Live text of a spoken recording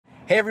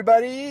Hey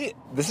everybody,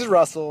 this is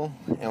Russell,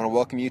 and I want to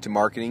welcome you to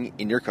Marketing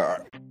in Your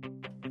Car.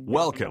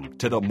 Welcome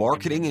to the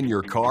Marketing in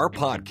Your Car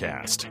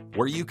podcast,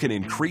 where you can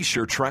increase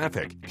your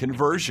traffic,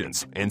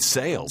 conversions, and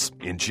sales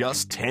in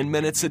just 10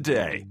 minutes a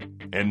day.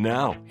 And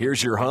now,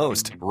 here's your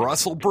host,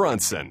 Russell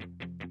Brunson.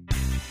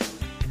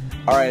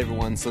 All right,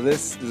 everyone, so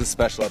this is a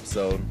special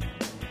episode.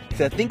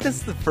 I think this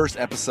is the first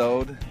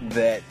episode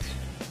that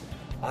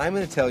I'm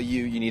going to tell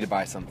you need to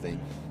buy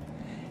something.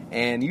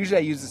 And usually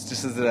I use this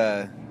just as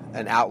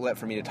an outlet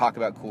for me to talk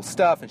about cool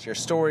stuff and share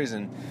stories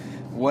and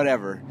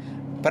whatever.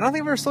 But I don't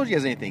think I've ever sold you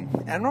guys anything.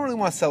 And I don't really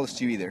want to sell this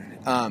to you either.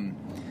 And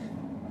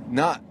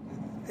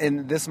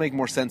this will make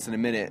more sense in a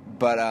minute,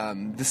 but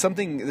this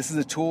is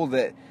a tool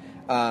that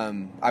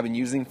I've been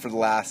using for the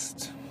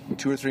last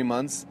 2 or 3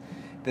 months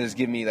that has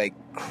given me like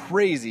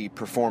crazy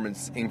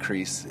performance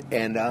increase.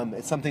 And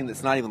it's something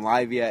that's not even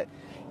live yet,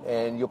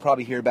 and you'll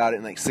probably hear about it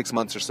in like 6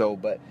 months or so,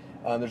 but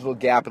there's a little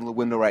gap in the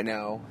window right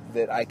now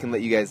that I can let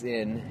you guys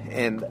in,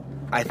 and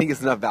I think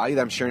it's enough value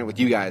that I'm sharing it with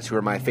you guys who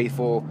are my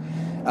faithful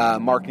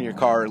Marketing Your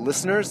Car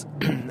listeners.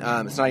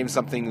 It's not even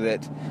something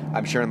that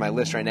I'm sharing on my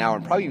list right now,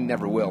 and probably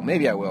never will.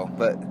 Maybe I will,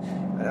 but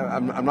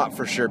I'm not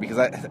for sure because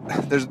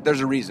there's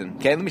a reason.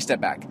 Okay, let me step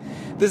back.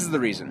 This is the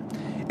reason.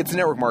 It's a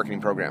network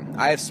marketing program.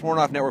 I have sworn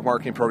off network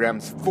marketing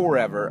programs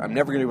forever. I'm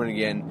never going to do it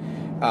again,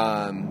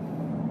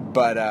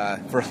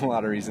 but for a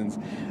lot of reasons.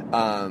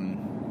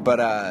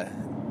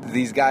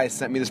 These guys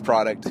sent me this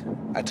product.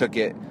 I took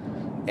it,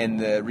 and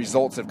the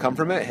results that have come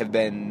from it have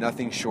been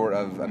nothing short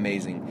of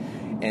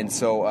amazing. And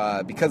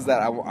so because of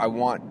that, I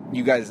want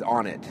you guys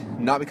on it.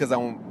 Not because I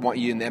want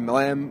you in the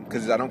MLM,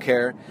 because I don't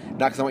care.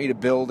 Not because I want you to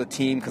build a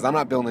team, because I'm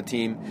not building a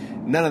team.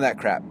 None of that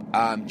crap.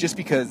 Just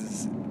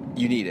because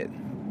you need it.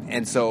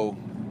 And so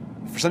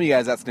for some of you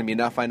guys, that's going to be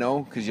enough, I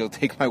know, because you'll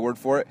take my word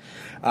for it.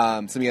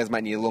 Some of you guys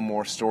might need a little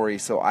more story,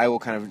 so I will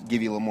kind of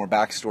give you a little more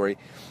backstory.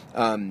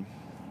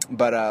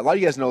 But a lot of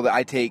you guys know that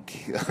I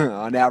take,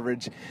 on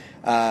average,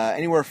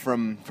 anywhere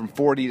from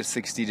 40 to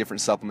 60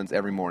 different supplements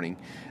every morning.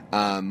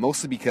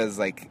 Mostly because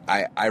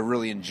I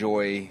really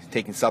enjoy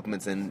taking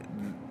supplements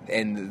and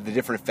the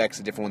different effects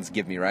that different ones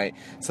give me, right?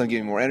 Some give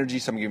me more energy,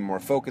 some give me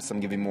more focus, some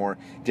give me more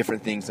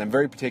different things. I'm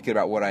very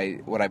particular about what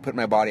I put in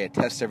my body. I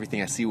test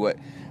everything, I see what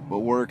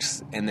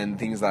works, and then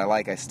things that I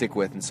like I stick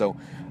with. And so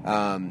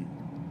and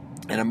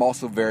I'm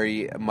also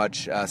very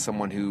much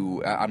someone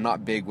who I'm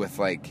not big with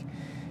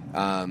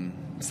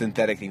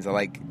synthetic things. I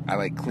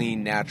like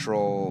clean,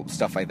 natural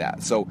stuff like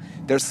that. So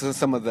there's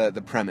some of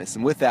the premise.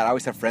 And with that, I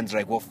always have friends that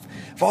are like, well,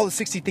 if all the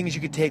 60 things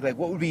you could take, like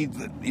what would be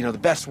the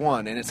best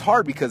one? And it's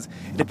hard because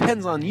it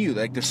depends on you.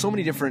 Like there's so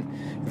many different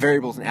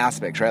variables and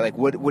aspects, right? Like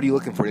what are you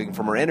looking for? You're looking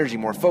for more energy,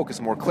 more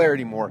focus, more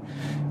clarity, more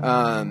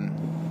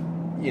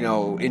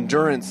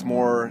endurance,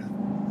 more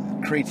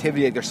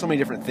creativity. Like, there's so many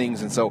different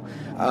things, and so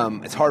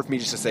it's hard for me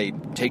just to say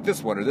take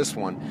this one or this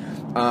one,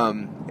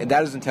 and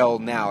that is until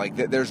now. Like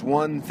there's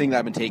one thing that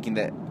I've been taking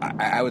that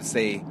I would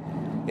say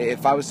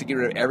if I was to get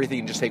rid of everything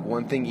and just take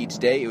one thing each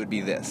day, it would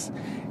be this.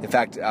 In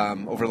fact,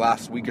 over the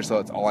last week or so,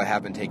 it's all I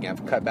have been taking.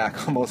 I've cut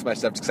back on most of my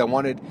stuff because I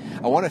want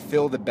to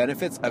feel the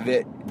benefits of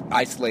it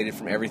isolated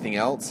from everything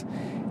else.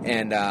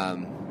 And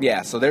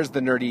so there's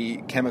the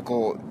nerdy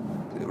chemical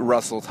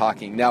Russell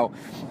talking now.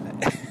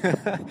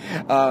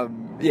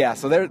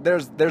 So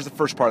there's the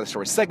first part of the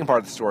story. Second part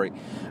of the story,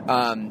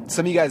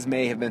 some of you guys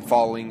may have been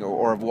following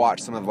or have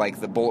watched some of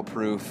the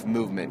Bulletproof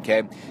movement,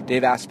 okay?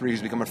 Dave Asprey,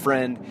 who's become a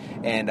friend,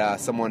 and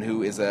someone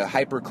who is a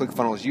hyper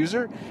ClickFunnels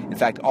user. In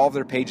fact, all of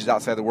their pages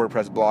outside the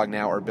WordPress blog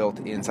now are built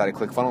inside of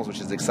ClickFunnels,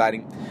 which is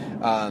exciting.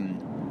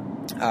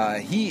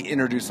 He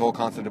introduced the whole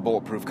concept of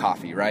Bulletproof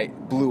coffee, right?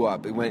 Blew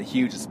up. It went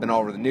huge. It's been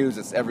all over the news.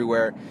 It's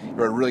everywhere. He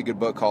wrote a really good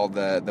book called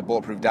The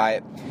Bulletproof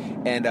Diet.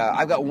 And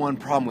I've got one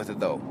problem with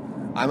it, though.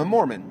 I'm a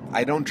Mormon.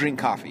 I don't drink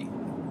coffee,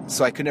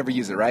 so I could never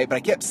use it, right? But I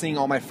kept seeing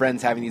all my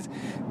friends having these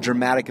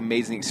dramatic,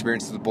 amazing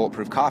experiences with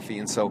Bulletproof coffee,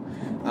 and so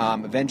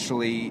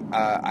eventually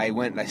I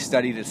went and I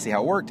studied to see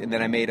how it worked, and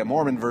then I made a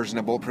Mormon version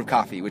of Bulletproof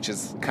coffee, which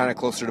is kind of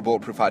closer to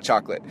Bulletproof hot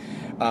chocolate.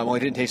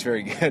 Only it didn't taste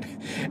very good.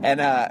 And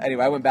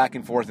anyway, I went back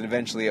and forth, and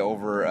eventually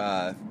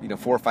over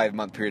 4 or 5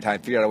 month period of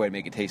time, figured out a way to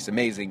make it taste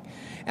amazing,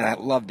 and I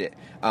loved it.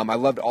 I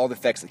loved all the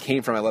effects that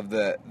came from it. I loved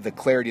the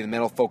clarity, the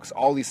mental focus,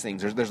 all these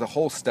things. There's a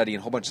whole study and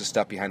a whole bunch of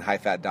stuff behind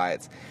high-fat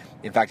diets.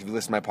 In fact, if you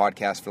listen to my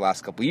podcast for the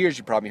last couple of years,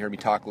 you probably heard me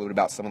talk a little bit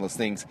about some of those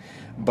things.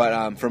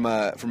 But from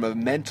a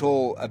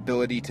mental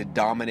ability to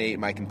dominate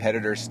my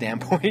competitor's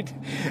standpoint,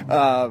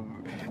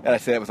 and I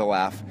say that with a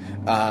laugh.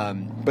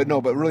 But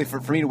really for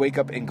me to wake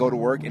up and go to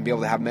work and be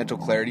able to have mental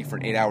clarity for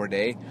an 8-hour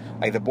day,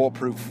 like the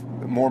Bulletproof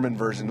Mormon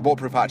version, the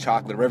Bulletproof hot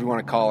chocolate, whatever you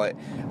want to call it,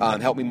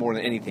 helped me more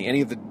than anything.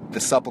 Any of the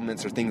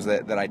supplements or things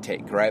that I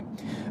take, right?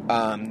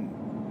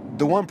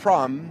 The one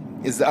problem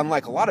is that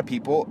unlike a lot of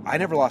people, I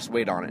never lost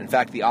weight on it. In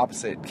fact, the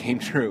opposite came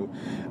true.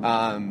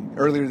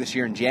 Earlier this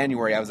year in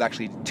January, I was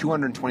actually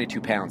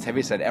 222 pounds,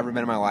 heaviest I'd ever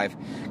been in my life.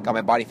 Got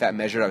my body fat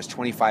measured. I was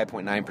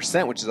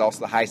 25.9%, which is also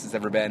the highest it's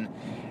ever been.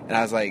 And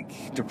I was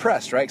like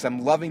depressed, right? Because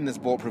I'm loving this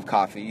bulletproof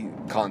coffee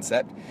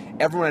concept.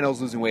 Everyone I know is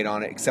losing weight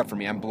on it except for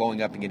me. I'm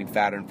blowing up and getting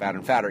fatter and fatter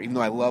and fatter, even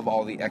though I love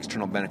all the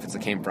external benefits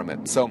that came from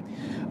it. So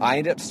I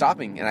ended up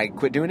stopping and I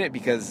quit doing it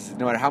because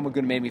no matter how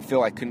good it made me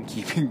feel, I couldn't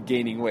keep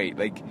gaining weight,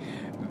 like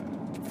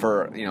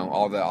for, you know,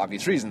 all the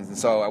obvious reasons. And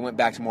so I went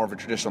back to more of a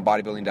traditional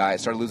bodybuilding diet,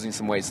 started losing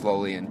some weight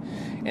slowly, and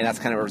that's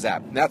kind of where it was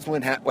at. And that's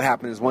when what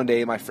happened is one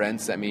day my friend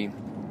sent me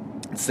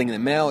this thing in the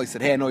mail. He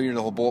said, hey, I know you're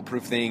the whole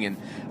bulletproof thing. And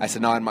I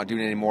said, no, I'm not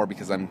doing it anymore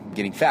because I'm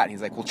getting fat. And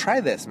he's like, well,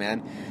 try this,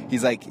 man.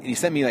 He's like, he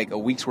sent me like a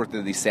week's worth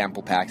of these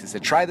sample packs. He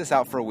said, try this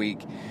out for a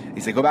week.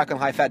 He said, go back on a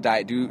high fat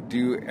diet, do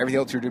everything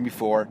else you were doing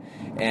before,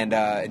 and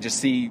just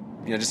see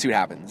what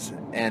happens.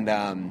 And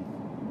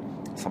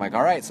so I'm like,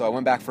 all right. So I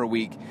went back for a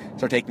week,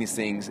 started taking these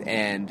things,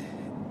 and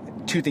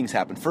two things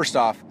happened. First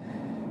off,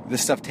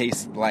 this stuff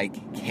tastes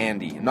like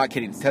candy. I'm not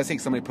kidding. It tastes like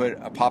somebody put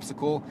a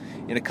popsicle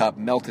in a cup,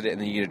 melted it,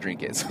 and then you get to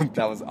drink it. So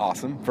that was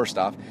awesome, first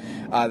off.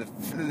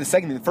 The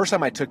second thing, the first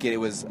time I took it, it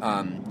was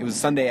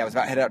Sunday. I was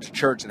about to head out to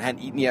church and I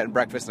hadn't eaten yet at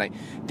breakfast, and I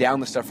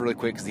downed the stuff really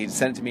quick because he had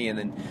sent it to me, and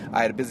then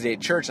I had a busy day at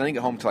church, and I didn't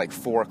get home till like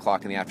 4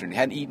 o'clock in the afternoon. I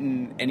hadn't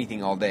eaten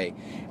anything all day.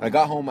 When I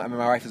got home, my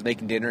wife was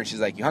making dinner, and she's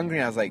like, you hungry?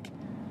 And I was like,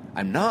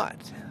 I'm not.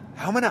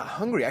 How am I not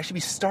hungry? I should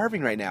be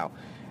starving right now.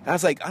 And I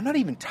was like, I'm not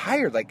even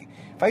tired. Like,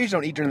 if I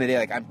usually don't eat during the day,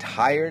 like, I'm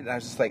tired. And I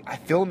was just like, I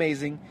feel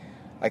amazing.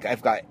 Like,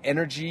 I've got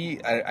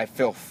energy. I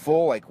feel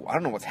full. Like, I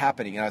don't know what's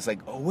happening. And I was like,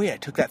 oh, wait, I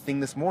took that thing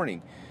this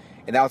morning.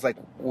 And that was like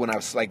when I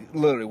was like,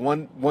 literally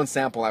one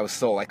sample, I was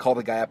sold. I called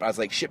the guy up. I was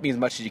like, ship me as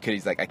much as you could.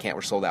 He's like, I can't.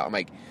 We're sold out. I'm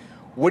like,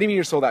 what do you mean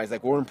you're sold out? He's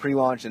like, we're in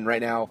pre-launch. And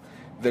right now,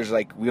 there's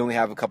like, we only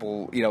have a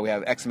couple, we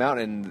have X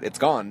amount and it's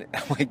gone.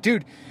 I'm like,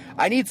 dude,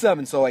 I need some.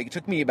 And so like, it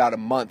took me about a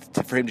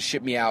month for him to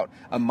ship me out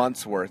a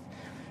month's worth.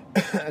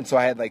 And so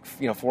I had like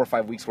 4 or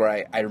 5 weeks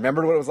where I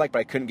remembered what it was like, but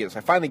I couldn't get it. So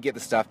I finally get the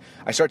stuff.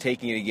 I start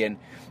taking it again,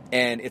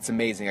 and it's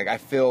amazing. Like, I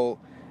feel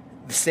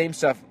the same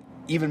stuff,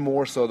 even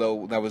more so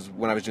though that was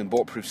when I was doing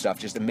bulletproof stuff.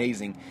 Just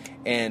amazing.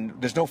 And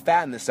there's no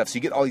fat in this stuff, so you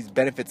get all these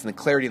benefits and the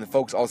clarity and the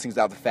focus, all these things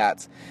without the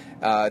fats.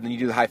 Then you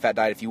do the high fat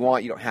diet if you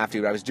want. You don't have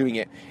to, but I was doing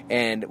it,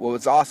 and what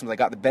was awesome is I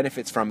got the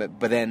benefits from it.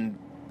 But then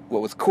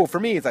what was cool for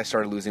me is I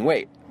started losing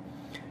weight.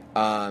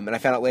 And I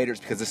found out later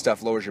it's because this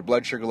stuff lowers your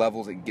blood sugar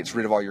levels. It gets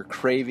rid of all your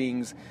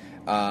cravings.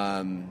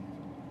 A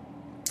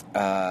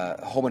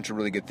whole bunch of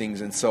really good things.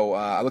 And so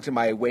I looked at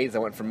my weight. I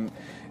went from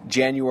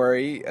the end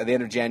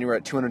of January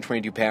at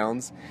 222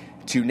 pounds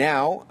to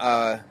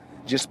now,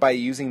 just by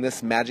using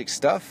this magic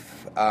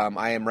stuff,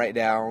 I am right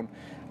down,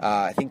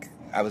 I think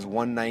I was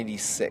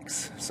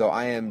 196. So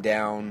I am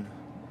down,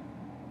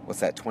 what's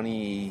that,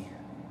 20...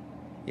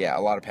 Yeah,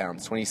 a lot of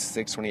pounds,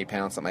 26, 28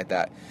 pounds, something like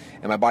that.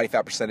 And my body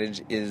fat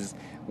percentage is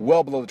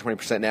well below the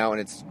 20% now, and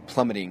it's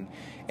plummeting.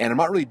 And I'm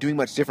not really doing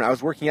much different. I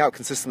was working out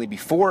consistently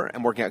before.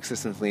 I'm working out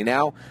consistently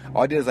now.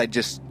 All I did is I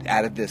just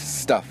added this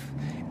stuff,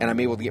 and I'm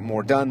able to get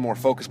more done, more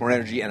focus, more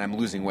energy, and I'm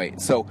losing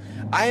weight. So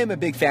I am a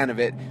big fan of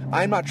it.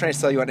 I'm not trying to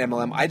sell you on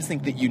MLM. I just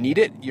think that you need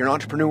it. You're an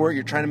entrepreneur.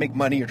 You're trying to make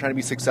money. You're trying to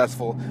be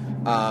successful.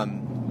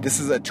 This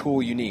is a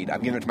tool you need.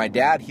 I'm giving it to my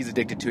dad. He's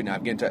addicted to it now.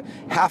 I'm getting to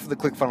half of the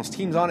ClickFunnels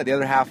team's on it. The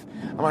other half,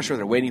 I'm not sure what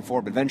they're waiting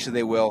for, but eventually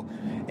they will.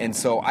 And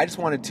so I just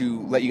wanted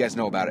to let you guys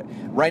know about it.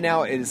 Right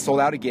now, it is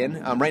sold out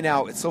again. Right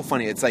now, it's so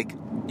funny. It's like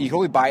you can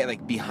only buy it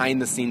like behind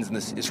the scenes, and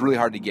it's really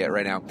hard to get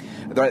right now.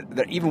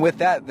 Even with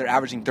that, they're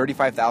averaging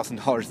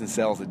 $35,000 in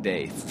sales a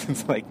day.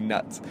 It's like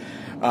nuts.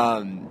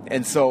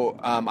 And so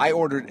I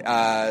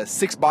ordered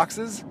 6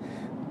 boxes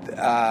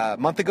a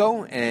month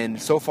ago,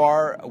 and so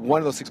far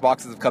one of those 6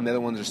 boxes have come. The other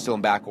ones are still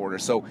in back order.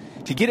 So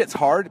to get it's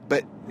hard,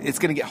 but it's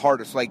going to get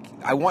harder. So like,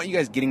 I want you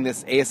guys getting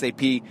this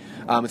ASAP.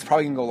 It's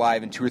probably going to go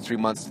live in 2 or 3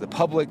 months to the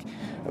public,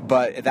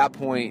 but at that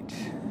point,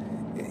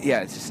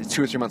 yeah, it's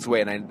 2 or 3 months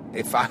away. And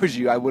if I was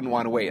you, I wouldn't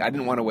want to wait. I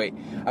didn't want to wait.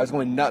 I was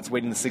going nuts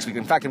waiting the 6 weeks.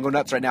 In fact, I'm going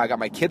nuts right now. I got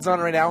my kids on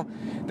it right now.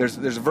 There's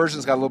a version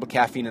that's got a little bit of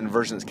caffeine and a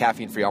version that's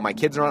caffeine free. All my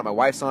kids are on it. My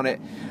wife's on it.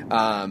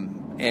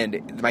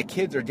 And my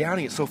kids are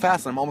downing it so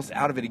fast, and I'm almost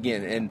out of it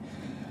again. And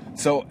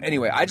so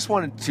anyway, I just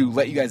wanted to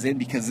let you guys in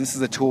because this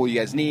is a tool you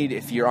guys need.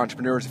 If you're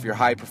entrepreneurs, if you're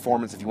high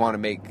performance, if you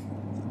want to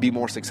be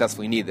more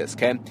successful, you need this,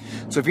 okay?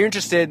 So if you're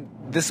interested,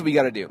 this is what you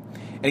got to do.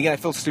 And again, I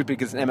feel stupid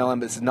because it's an MLM,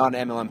 but this is not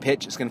an MLM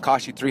pitch. It's going to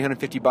cost you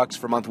 $350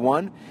 for month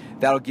 1.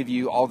 That'll give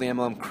you all the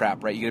MLM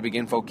crap, right? You get a big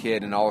info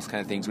kit and all those kind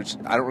of things, which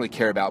I don't really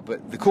care about.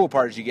 But the cool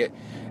part is you get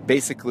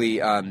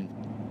basically...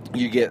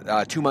 you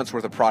get 2 months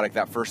worth of product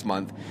that first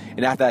month,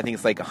 and after that I think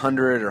it's like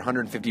 $100 or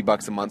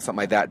 $150 a month, something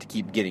like that, to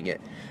keep getting it,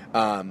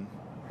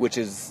 which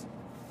is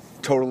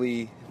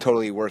totally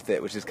worth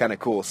it, which is kind of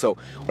cool. So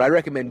what I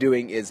recommend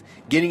doing is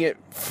getting it,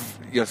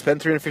 spend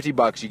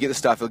 $350, you get the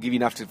stuff, it'll give you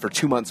enough for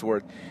 2 months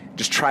worth.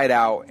 Just try it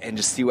out and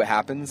just see what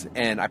happens,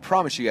 and I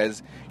promise you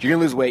guys, you're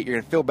gonna lose weight,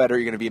 you're gonna feel better,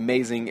 you're gonna be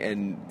amazing,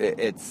 and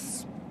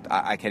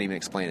I can't even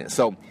explain it.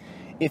 So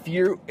if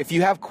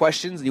you have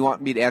questions and you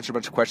want me to answer a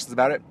bunch of questions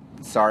about it,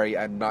 sorry,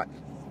 I'm not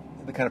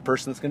the kind of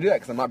person that's going to do that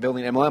because I'm not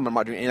building MLM. I'm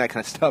not doing any of that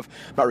kind of stuff.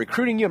 I'm not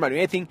recruiting you. I'm not doing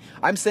anything.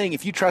 I'm saying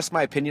if you trust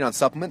my opinion on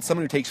supplements,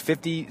 someone who takes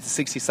 50 to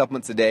 60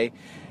 supplements a day,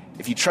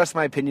 if you trust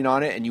my opinion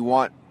on it and you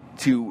want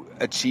to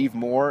achieve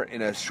more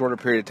in a shorter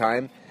period of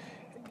time,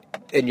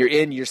 and you're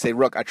in, you just say,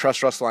 look, I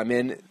trust Russell, I'm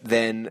in,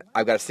 then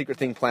I've got a secret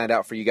thing planned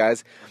out for you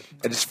guys.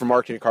 And just for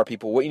marketing car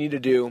people, what you need to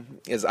do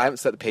is, I haven't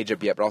set the page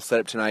up yet, but I'll set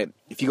it up tonight.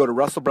 If you go to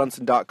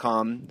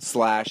russellbrunson.com/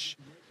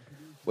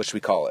 what should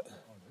we call it?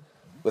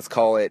 Let's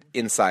call it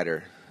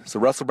Insider. So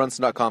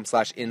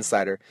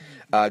russellbrunson.com/insider.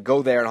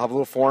 Go there and I'll have a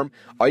little form.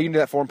 All you can do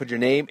that form, put your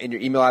name and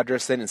your email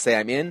address in and say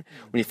I'm in.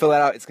 When you fill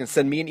that out, it's going to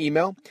send me an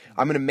email.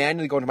 I'm going to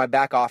manually go into my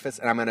back office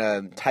and I'm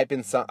going to type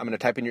in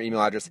your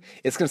email address.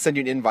 It's going to send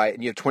you an invite,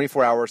 and you have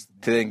 24 hours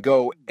to then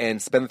go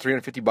and spend the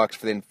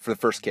 $350 for the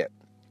first kit.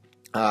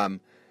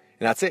 And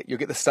that's it. You'll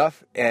get the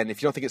stuff. And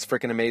if you don't think it's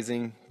freaking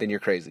amazing, then you're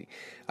crazy.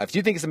 If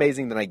you think it's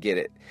amazing, then I get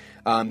it.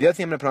 The other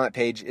thing I'm going to put on that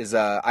page is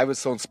I was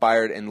so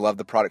inspired and loved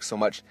the product so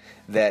much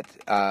that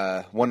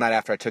one night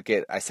after I took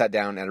it, I sat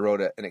down and I wrote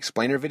an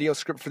explainer video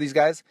script for these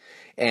guys.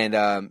 And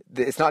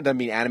it's not done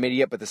being animated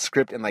yet, but the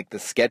script and like the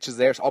sketch is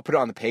there. So I'll put it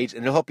on the page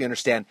and it'll help you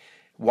understand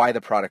why the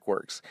product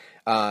works.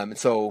 And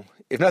so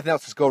if nothing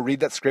else, just go read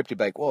that script. You'll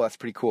be like, whoa, that's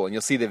pretty cool. And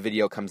you'll see the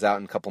video comes out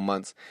in a couple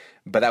months.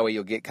 But that way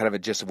you'll get kind of a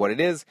gist of what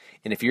it is.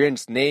 And if you're in,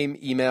 just name,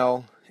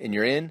 email, and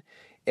you're in.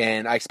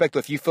 And I expect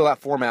if you fill that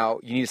form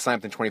out, you need to sign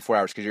up in 24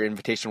 hours because your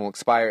invitation will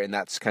expire, and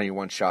that's kind of your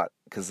one shot.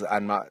 Because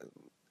I'm not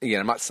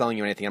selling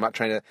you anything. I'm not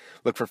trying to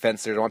look for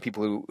fences. I want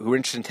people who are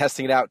interested in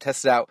testing it out,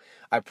 test it out.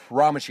 I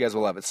promise you guys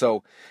will love it.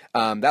 So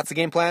that's the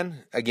game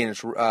plan. Again,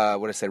 it's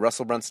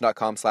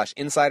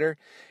russellbrunson.com/insider.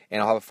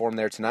 And I'll have a form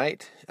there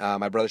tonight.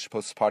 My brother should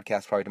post this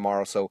podcast probably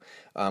tomorrow, so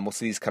we'll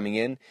see these coming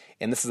in.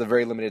 And this is a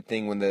very limited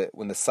thing. When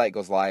the site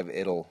goes live,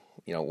 we'll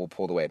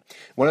pull it away.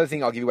 One other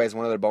thing, I'll give you guys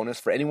one other bonus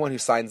for anyone who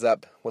signs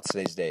up. What's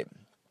today's date?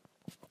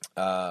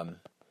 Look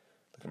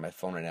at my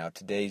phone right now.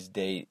 Today's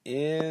date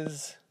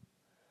is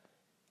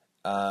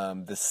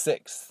the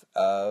 6th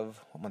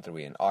of, what month are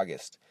we in?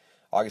 August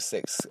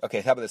 6th. Okay,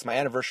 how about this? My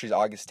anniversary is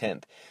August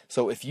 10th.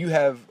 So if you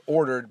have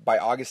ordered by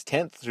August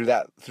 10th through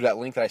that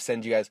link that I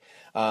send you guys,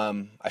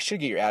 I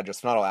should get your address.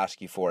 If not, I'll ask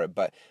you for it.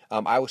 But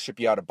I will ship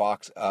you out a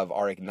box of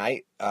our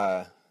Ignite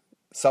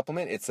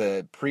supplement. It's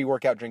a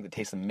pre-workout drink that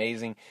tastes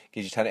amazing,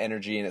 gives you a ton of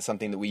energy, and it's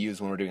something that we use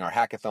when we're doing our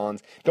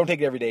hackathons. Don't take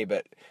it every day,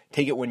 but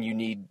take it when you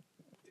need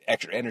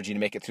extra energy to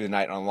make it through the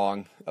night on a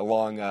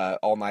long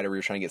all-nighter where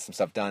you're trying to get some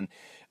stuff done.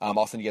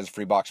 I'll send you guys a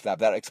free box for that.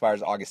 That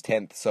expires August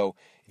 10th. So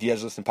if you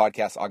guys listen to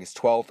podcasts August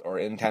 12th or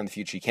anytime in the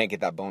future, you can't get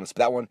that bonus.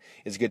 But that one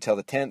is good till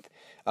the 10th.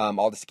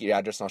 I'll just get your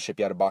address and I'll ship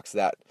you out a box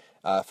of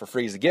that for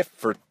free as a gift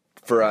for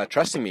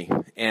trusting me.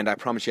 And I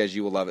promise you guys,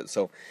 you will love it.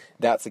 So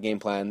that's the game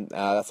plan.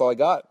 That's all I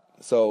got.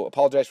 So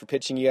apologize for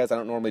pitching you guys. I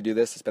don't normally do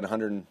this. It's been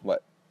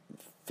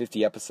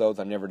 50 episodes.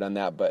 I've never done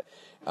that, but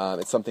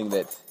it's something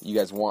that you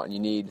guys want and you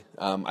need.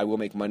 I will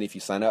make money if you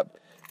sign up,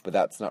 but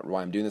that's not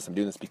why I'm doing this. I'm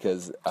doing this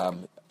because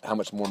how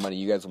much more money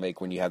you guys will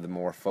make when you have the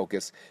more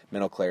focus,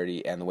 mental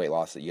clarity, and the weight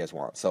loss that you guys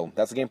want. So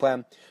that's the game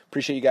plan.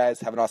 Appreciate you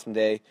guys. Have an awesome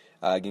day.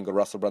 Again, go to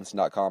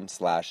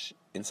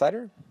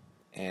russellbrunson.com/insider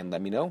and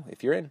let me know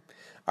if you're in.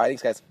 All right,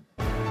 thanks, guys.